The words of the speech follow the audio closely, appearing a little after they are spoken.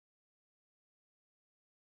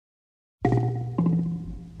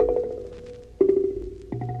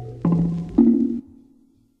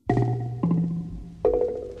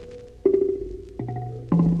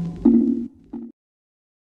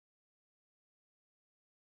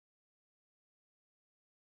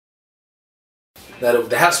Now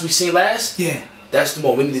the house we seen last, Yeah. that's the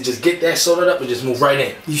one. We need to just get that sorted up and just move right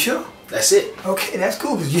in. You sure? That's it. Okay, that's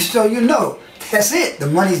cool. Cause just so you know, that's it. The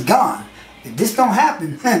money's gone. If this don't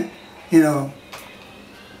happen, you know,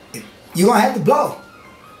 you're gonna have to blow.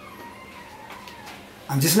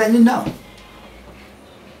 I'm just letting you know.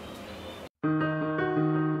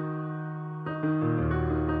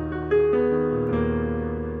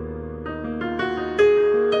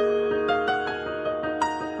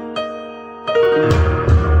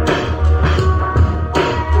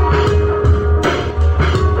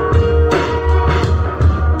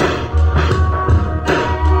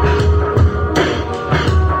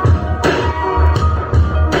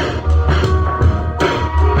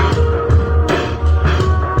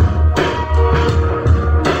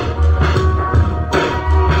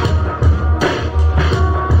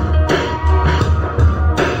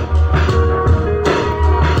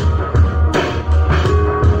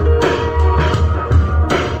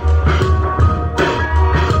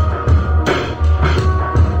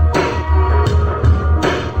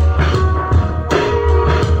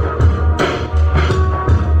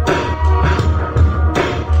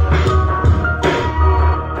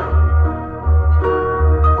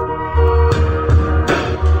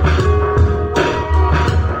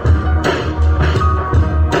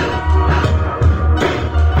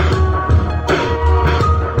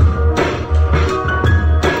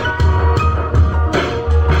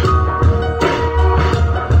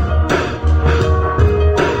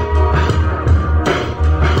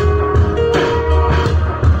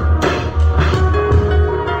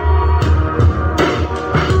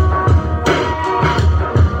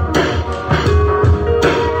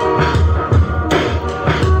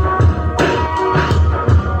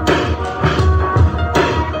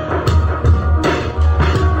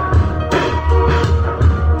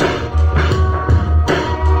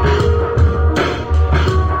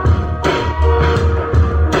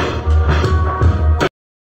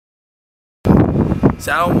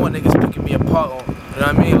 So I don't want niggas picking me apart on, you know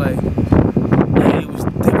what I mean? Like, yeah, they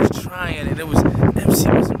was trying, and it was, MC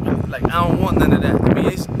wasn't really, like, I don't want none of that. I mean,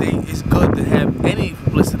 it's good to have any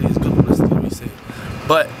publicity, it's good publicity, let me say.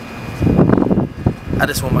 But, I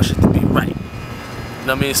just want my shit to be right. You know what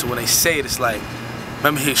I mean? So when they say it, it's like,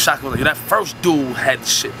 remember here, Shaka was like, that first dude had the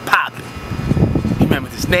shit popping. He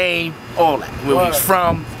remembered his name, all that, where he's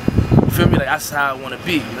from. You feel me? Like, that's how I want to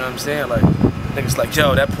be, you know what I'm saying? Like, niggas like,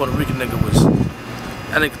 yo, that Puerto Rican nigga was,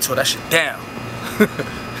 that nigga tore that shit down.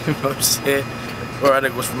 You know what I'm saying? Or that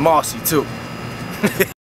nigga was from Marcy too.